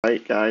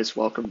Alright guys,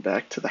 welcome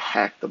back to the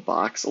Hack the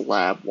Box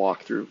lab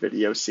walkthrough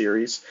video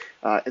series.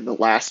 In the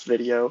last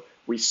video,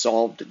 we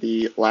solved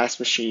the last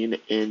machine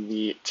in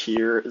the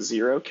tier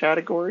 0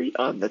 category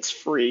that's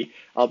free.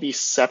 I'll be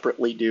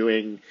separately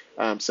doing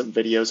some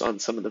videos on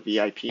some of the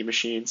VIP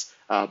machines,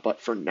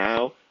 but for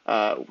now,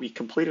 we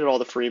completed all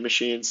the free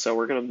machines, so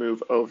we're going to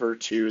move over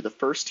to the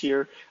first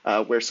tier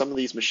where some of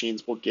these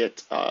machines will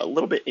get a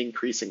little bit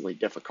increasingly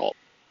difficult.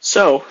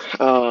 So,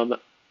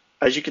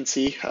 as you can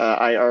see,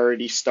 I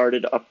already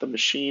started up the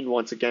machine,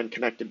 once again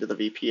connected to the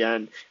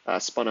VPN,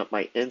 spun up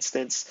my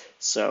instance.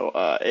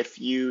 So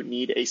if you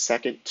need a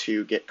second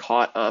to get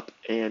caught up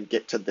and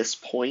get to this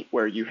point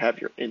where you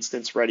have your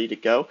instance ready to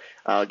go,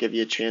 I'll give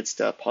you a chance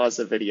to pause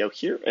the video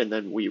here and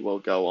then we will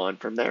go on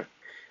from there.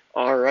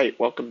 All right,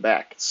 welcome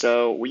back.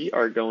 So we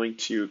are going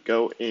to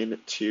go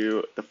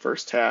into the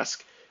first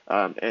task.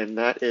 And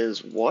that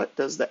is, what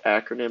does the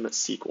acronym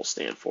SQL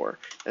stand for?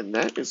 And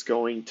that is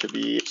going to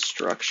be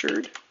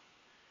Structured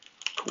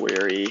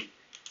Query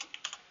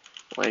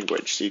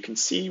Language. So you can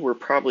see we're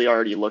probably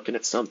already looking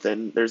at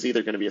something. There's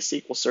either going to be a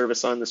SQL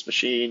service on this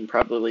machine,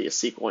 probably a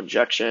SQL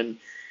injection.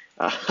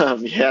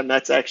 Yeah, and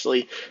that's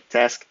actually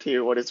task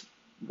 2. What is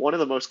one of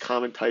the most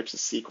common types of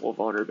SQL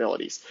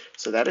vulnerabilities?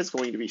 So that is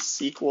going to be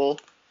SQL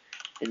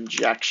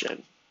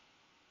injection.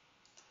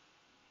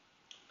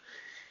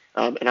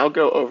 And I'll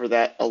go over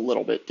that a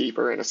little bit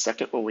deeper in a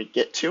second when we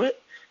get to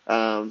it.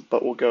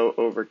 But we'll go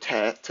over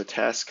to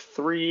task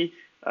 3.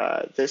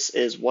 This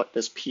is, what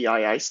does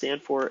PII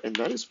stand for? And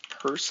that is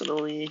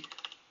personally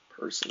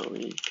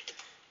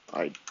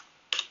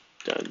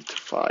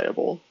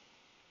identifiable,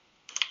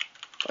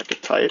 if I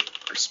could type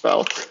or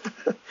spell,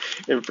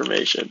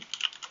 information.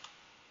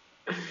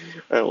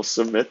 I will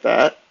submit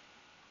that.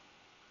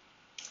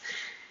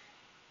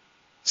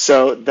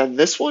 So then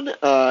this one,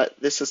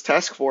 this is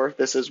task 4.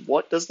 This is,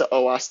 what does the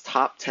OWASP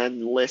top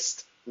 10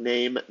 list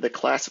name the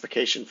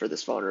classification for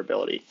this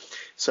vulnerability?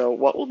 So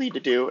what we'll need to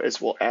do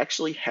is we'll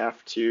actually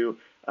have to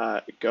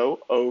go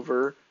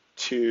over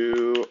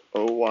to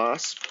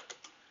OWASP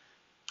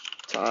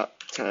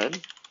top 10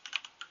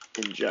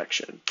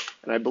 injection.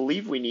 And I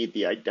believe we need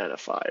the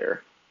identifier.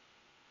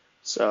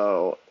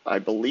 So I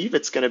believe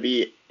it's going to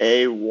be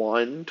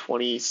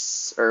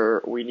A120,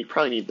 or we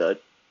probably need the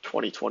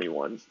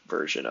 2021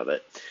 version of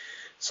it.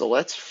 So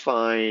let's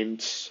find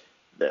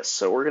this.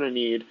 So we're going to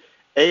need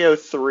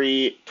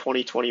A03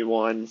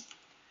 2021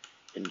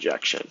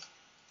 injection.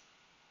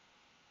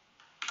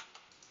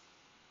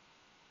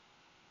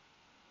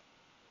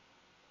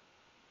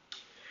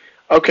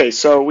 Okay,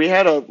 so we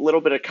had a little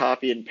bit of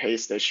copy and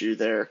paste issue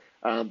there,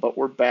 but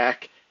we're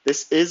back.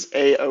 This is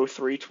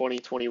A03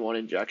 2021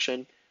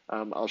 injection.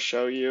 I'll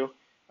show you.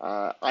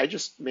 I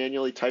just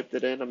manually typed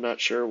it in. I'm not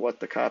sure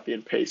what the copy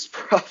and paste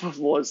problem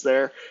was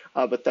there,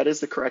 but that is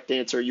the correct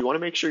answer. You want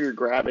to make sure you're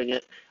grabbing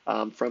it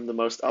from the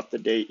most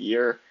up-to-date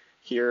year.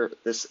 Here,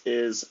 this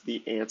is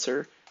the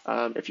answer.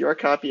 If you are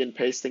copy and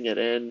pasting it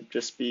in,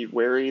 just be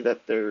wary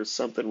that there's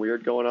something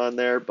weird going on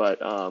there, but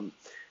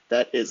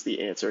that is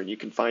the answer, and you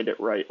can find it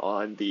right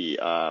on the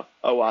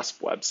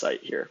OWASP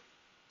website here.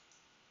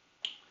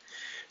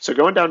 So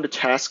going down to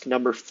task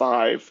number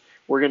 5,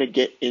 we're going to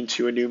get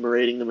into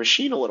enumerating the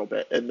machine a little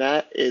bit, and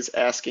that is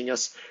asking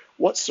us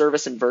what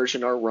service and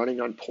version are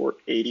running on port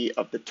 80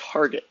 of the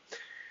target.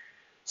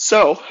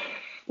 So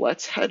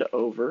let's head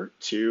over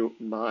to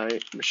my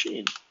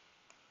machine.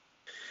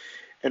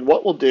 And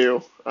what we'll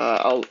do,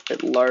 I'll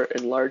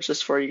enlarge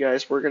this for you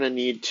guys. We're going to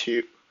need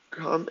to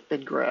come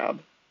and grab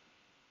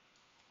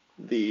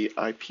the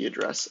IP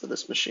address of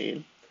this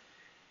machine,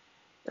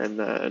 and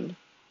then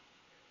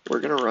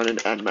we're going to run an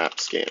nmap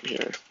scan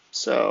here.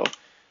 So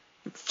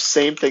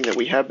same thing that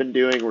we have been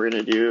doing, we're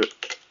going to do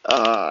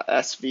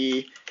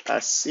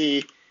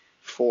svsc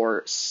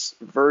for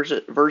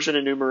version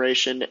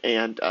enumeration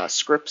and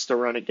scripts to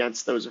run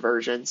against those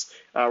versions.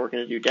 We're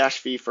going to do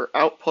 -v for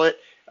output,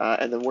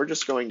 and then we're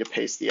just going to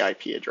paste the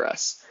IP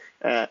address.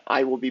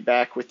 I will be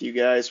back with you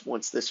guys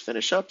once this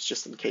finishes up,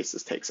 just in case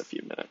this takes a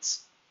few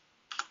minutes.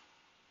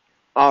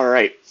 All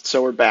right,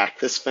 so we're back.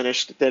 This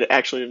finished. It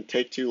actually didn't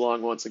take too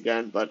long once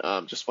again,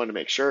 but just wanted to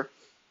make sure.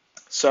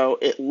 So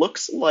it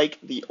looks like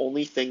the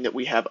only thing that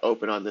we have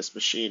open on this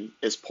machine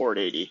is port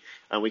 80.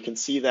 And we can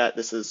see that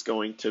this is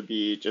going to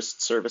be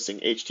just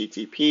servicing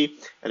HTTP,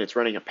 and it's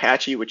running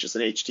Apache, which is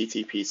an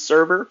HTTP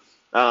server.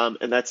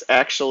 And that's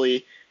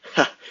actually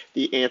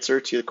the answer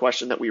to the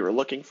question that we were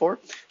looking for.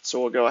 So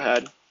we'll go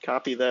ahead,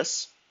 copy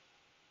this,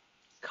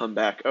 come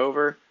back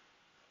over,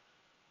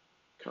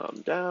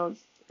 come down,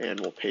 and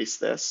we'll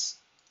paste this.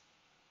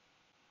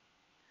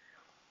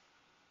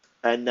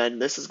 And then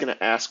this is going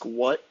to ask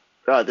what,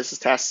 this is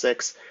task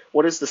 6,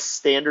 what is the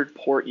standard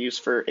port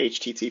used for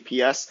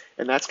HTTPS?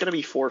 And that's going to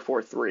be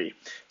 443.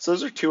 So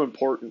those are 2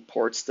 important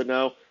ports to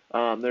know.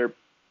 They're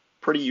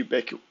pretty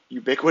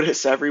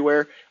ubiquitous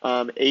everywhere.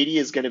 80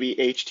 is going to be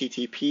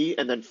HTTP,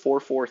 and then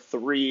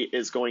 443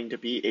 is going to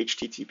be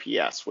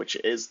HTTPS, which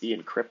is the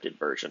encrypted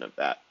version of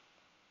that.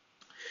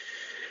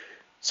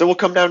 So we'll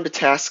come down to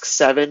task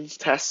 7.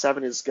 Task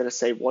 7 is going to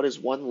say, what is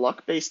one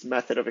luck-based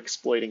method of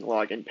exploiting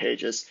login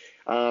pages?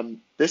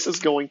 This is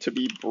going to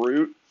be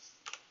brute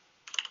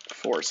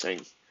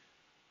forcing.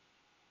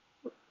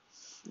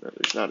 No,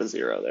 there's not a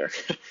 0 there.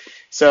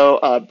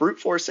 So brute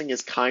forcing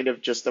is kind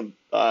of just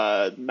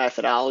a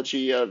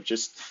methodology of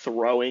just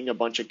throwing a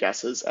bunch of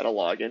guesses at a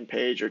login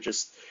page, or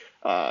just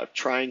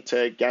trying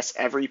to guess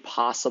every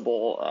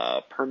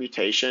possible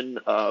permutation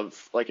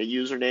of like a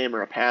username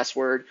or a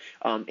password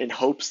in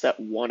hopes that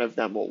one of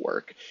them will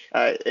work.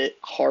 It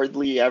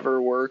hardly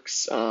ever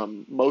works.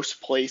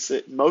 Most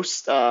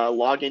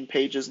login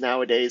pages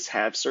nowadays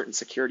have certain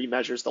security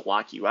measures that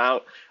lock you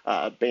out,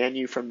 ban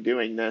you from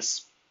doing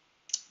this.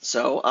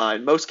 So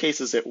in most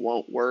cases, it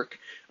won't work,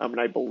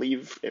 and I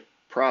believe it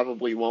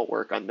probably won't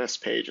work on this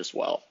page as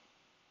well.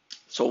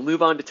 So we'll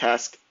move on to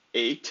task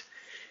 8.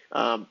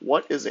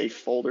 What is a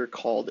folder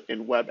called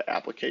in web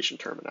application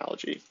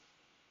terminology?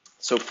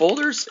 So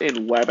folders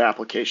in web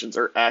applications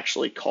are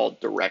actually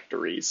called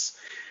directories,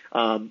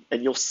 and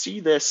you'll see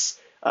this.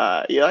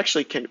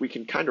 We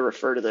can kind of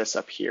refer to this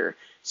up here.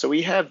 So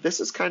this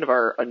is kind of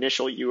our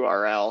initial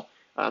URL.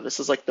 This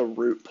is like the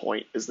root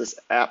point, is this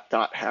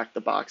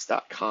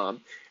app.hackthebox.com,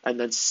 and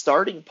then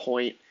starting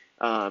point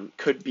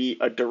could be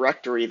a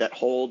directory that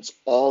holds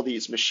all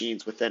these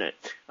machines within it.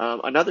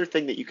 Another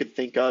thing that you could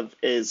think of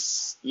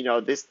is,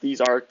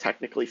 these are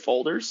technically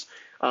folders.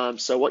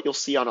 So what you'll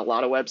see on a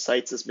lot of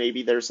websites is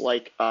maybe there's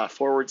like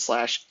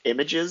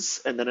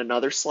 /images and then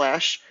another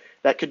slash.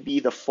 That could be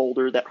the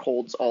folder that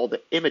holds all the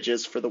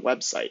images for the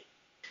website.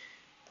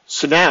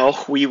 So now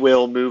we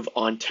will move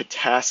on to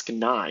task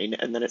 9,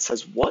 and then it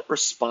says, what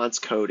response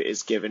code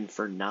is given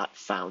for not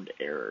found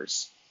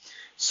errors?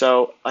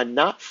 So a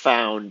not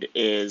found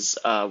is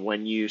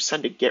when you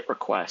send a GET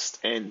request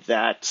and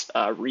that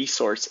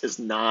resource is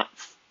not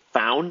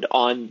found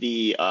on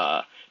the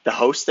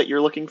host that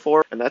you're looking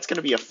for, and that's going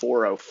to be a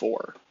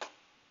 404.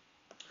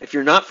 If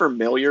you're not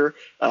familiar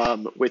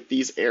with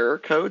these error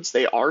codes,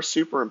 they are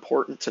super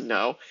important to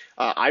know.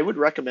 I would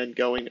recommend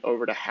going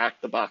over to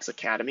Hack the Box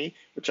Academy,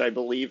 which I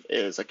believe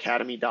is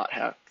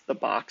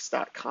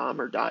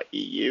academy.hackthebox.com or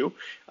 .eu,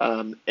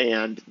 and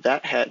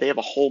they have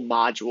a whole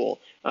module,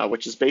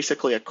 which is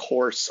basically a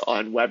course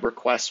on web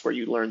requests where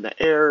you learn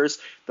the errors,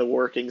 the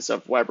workings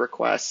of web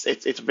requests.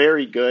 It's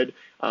very good,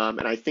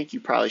 and I think you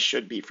probably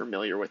should be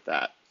familiar with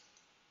that.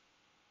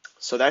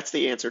 So that's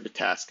the answer to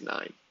task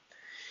 9.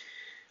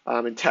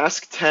 In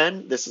task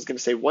 10, this is going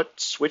to say, what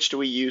switch do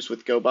we use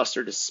with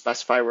GoBuster to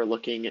specify we're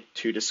looking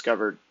to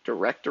discover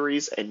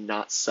directories and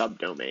not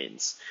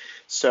subdomains?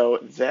 So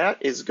that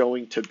is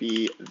going to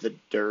be the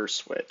dir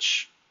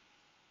switch.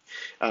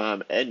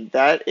 And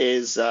that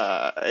is,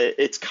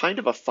 it's kind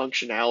of a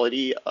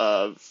functionality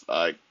of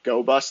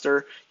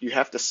GoBuster. You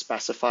have to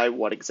specify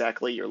what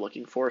exactly you're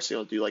looking for. So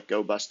you'll do like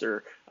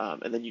GoBuster,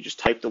 and then you just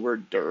type the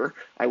word dir.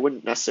 I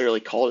wouldn't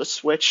necessarily call it a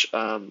switch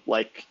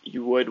like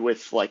you would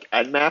with like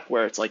Nmap,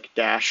 where it's like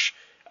 -sc,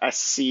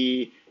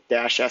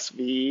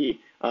 -sv.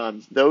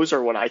 Those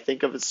are what I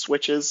think of as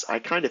switches. I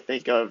kind of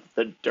think of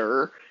the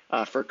dir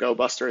for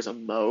GoBuster as a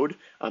mode,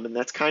 and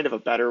that's kind of a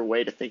better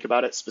way to think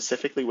about it,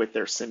 specifically with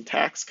their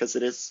syntax, because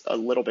it is a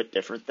little bit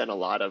different than a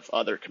lot of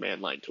other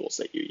command line tools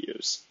that you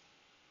use.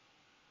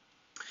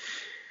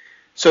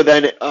 So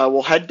then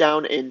we'll head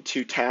down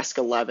into task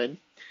 11,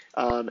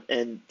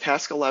 and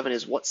task 11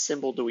 is, what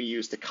symbol do we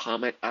use to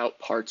comment out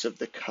parts of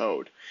the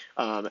code?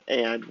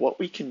 And what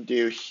we can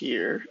do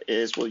here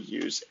is we'll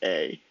use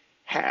a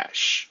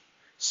hash.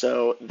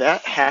 So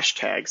that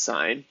hashtag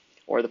sign,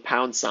 or the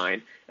pound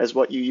sign, is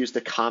what you use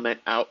to comment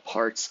out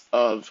parts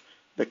of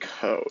the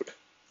code.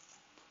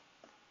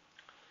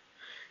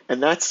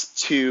 And that's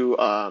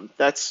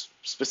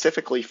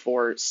specifically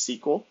for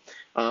SQL.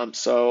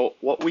 So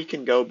what we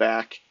can go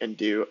back and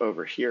do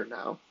over here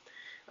now,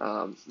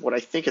 what I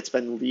think it's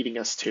been leading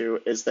us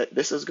to is that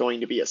this is going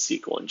to be a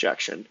SQL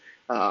injection.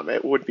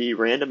 It would be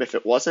random if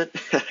it wasn't,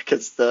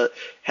 because the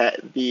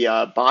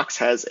box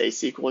has a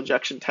SQL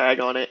injection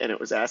tag on it, and it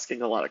was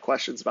asking a lot of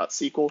questions about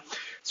SQL.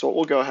 So what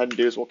we'll go ahead and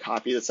do is we'll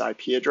copy this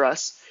IP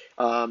address.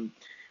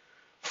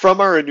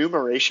 From our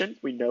enumeration,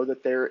 we know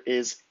that there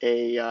is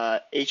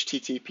a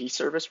HTTP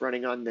service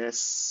running on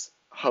this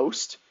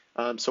host.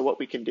 So what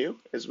we can do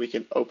is we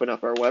can open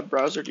up our web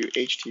browser, do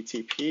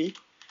HTTP,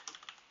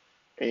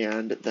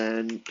 and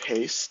then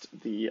paste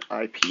the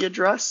IP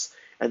address.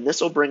 And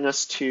this will bring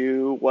us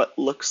to what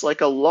looks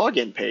like a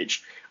login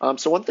page.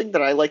 So one thing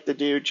that I like to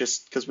do,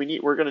 just because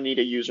we're going to need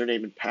a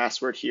username and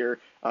password here,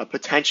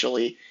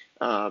 potentially,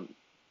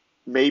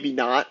 maybe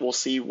not. We'll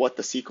see what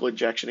the SQL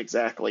injection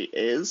exactly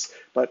is.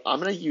 But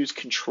I'm going to use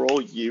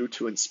Control-U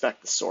to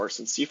inspect the source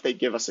and see if they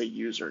give us a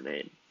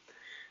username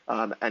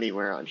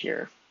anywhere on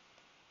here.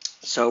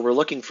 So we're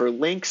looking for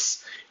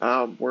links.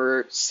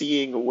 We're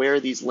seeing where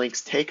these links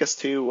take us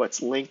to,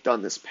 what's linked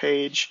on this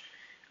page.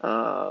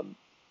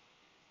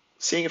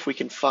 Seeing if we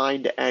can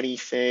find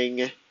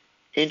anything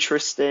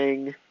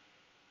interesting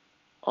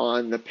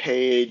on the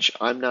page.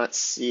 I'm not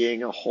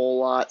seeing a whole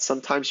lot.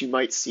 Sometimes you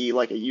might see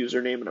like a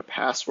username and a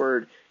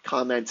password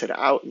commented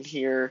out in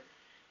here.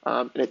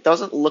 And it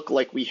doesn't look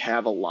like we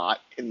have a lot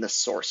in the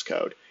source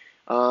code.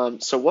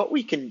 So what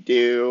we can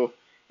do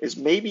is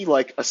maybe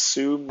like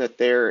assume that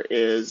there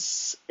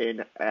is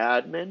an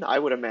admin. I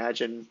would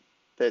imagine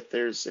that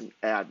there's an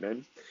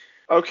admin.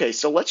 Okay,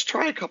 so let's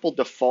try a couple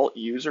default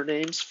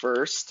usernames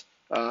first.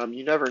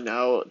 You never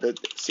know, the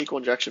SQL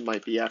injection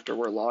might be after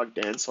we're logged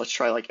in. So let's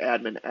try like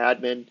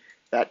admin.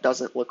 That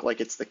doesn't look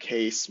like it's the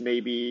case.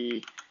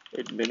 Maybe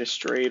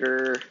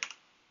administrator,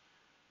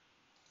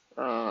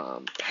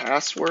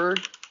 password.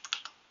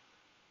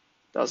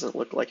 Doesn't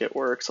look like it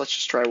works. Let's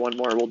just try one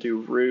more. We'll do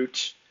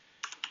root.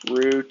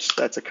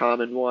 That's a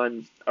common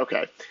one.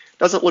 Okay,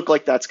 doesn't look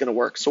like that's going to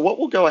work. So what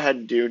we'll go ahead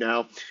and do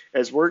now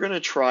is we're going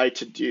to try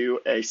to do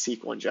a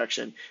SQL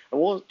injection.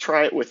 And we'll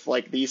try it with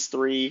like these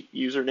 3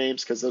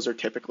 usernames because those are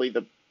typically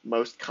the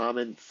most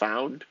common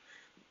found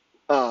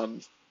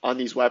on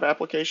these web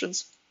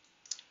applications.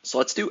 So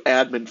let's do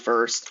admin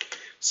first.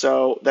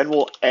 So then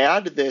we'll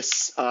add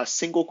this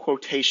single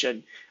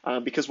quotation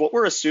because what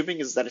we're assuming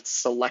is that it's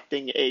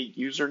selecting a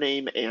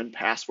username and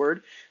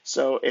password.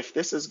 So if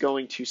this is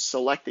going to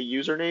select the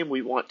username,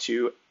 we want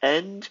to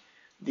end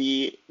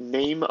the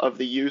name of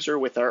the user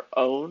with our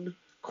own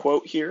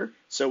quote here.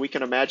 So we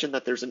can imagine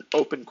that there's an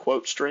open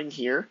quote string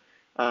here.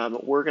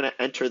 We're going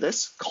to enter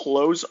this,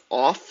 close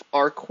off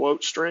our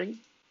quote string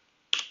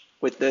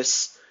with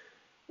this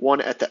one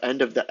at the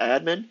end of the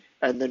admin,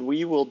 and then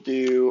we will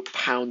do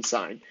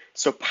 £.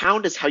 So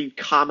pound is how you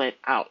comment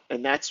out,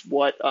 and that's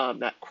what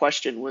that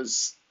question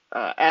was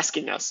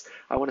asking us.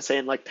 I want to say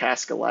in like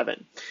task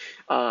 11.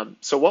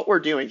 So what we're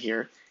doing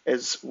here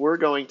is we're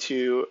going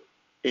to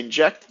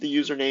inject the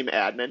username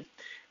admin.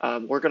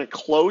 We're going to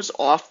close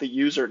off the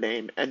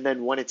username, and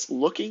then when it's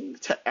looking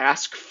to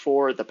ask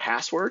for the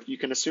password, you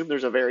can assume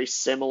there's a very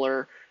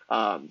similar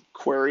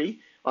query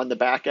on the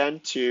back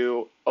end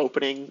to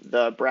opening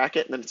the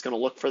bracket, and then it's going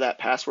to look for that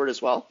password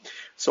as well.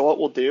 So what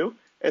we'll do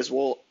is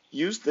we'll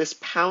use this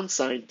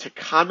 £, to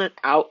comment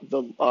out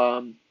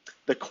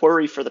the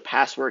query for the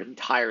password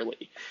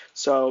entirely.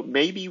 So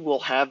maybe we'll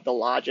have the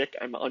logic,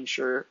 I'm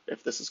unsure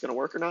if this is going to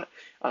work or not,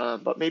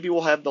 but maybe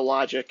we'll have the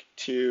logic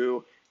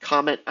to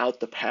comment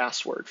out the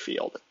password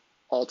field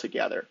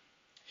altogether.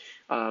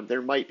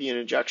 There might be an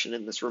injection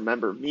in this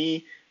remember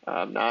me,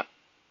 I'm not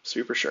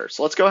super sure.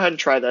 So let's go ahead and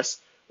try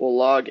this. We'll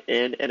log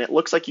in, and it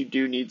looks like you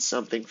do need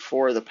something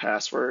for the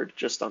password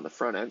just on the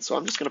front end. So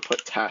I'm just going to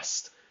put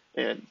test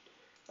in,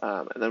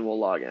 and then we'll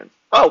log in.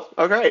 Oh,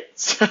 okay.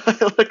 So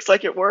it looks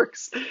like it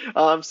works.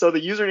 So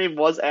the username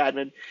was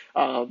admin,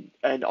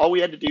 and all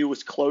we had to do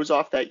was close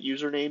off that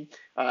username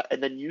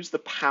and then use the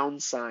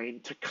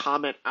 £, to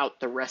comment out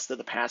the rest of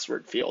the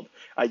password field.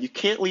 You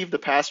can't leave the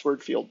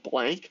password field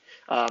blank,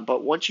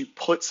 but once you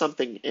put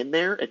something in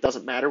there, it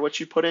doesn't matter what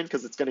you put in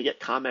because it's going to get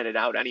commented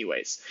out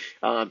anyways.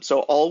 So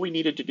all we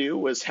needed to do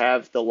was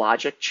have the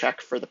logic check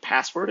for the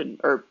password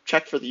or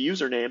check for the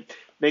username,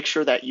 make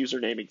sure that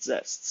username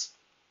exists.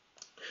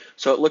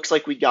 So it looks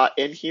like we got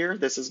in here.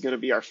 This is going to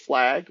be our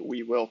flag.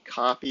 We will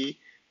copy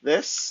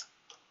this.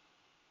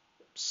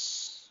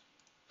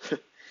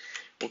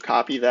 We'll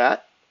copy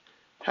that,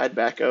 head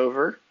back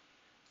over,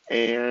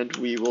 and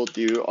we will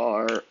do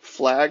our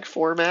flag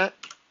format,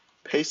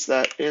 paste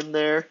that in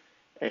there,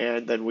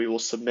 and then we will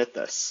submit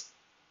this.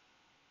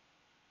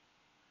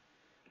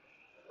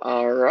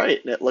 All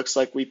right, and it looks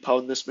like we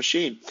pwned this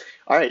machine.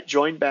 All right,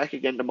 join back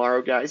again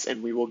tomorrow, guys,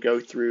 and we will go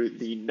through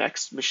the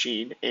next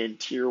machine in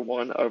tier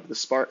 1 of the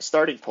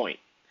starting point.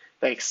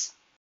 Thanks.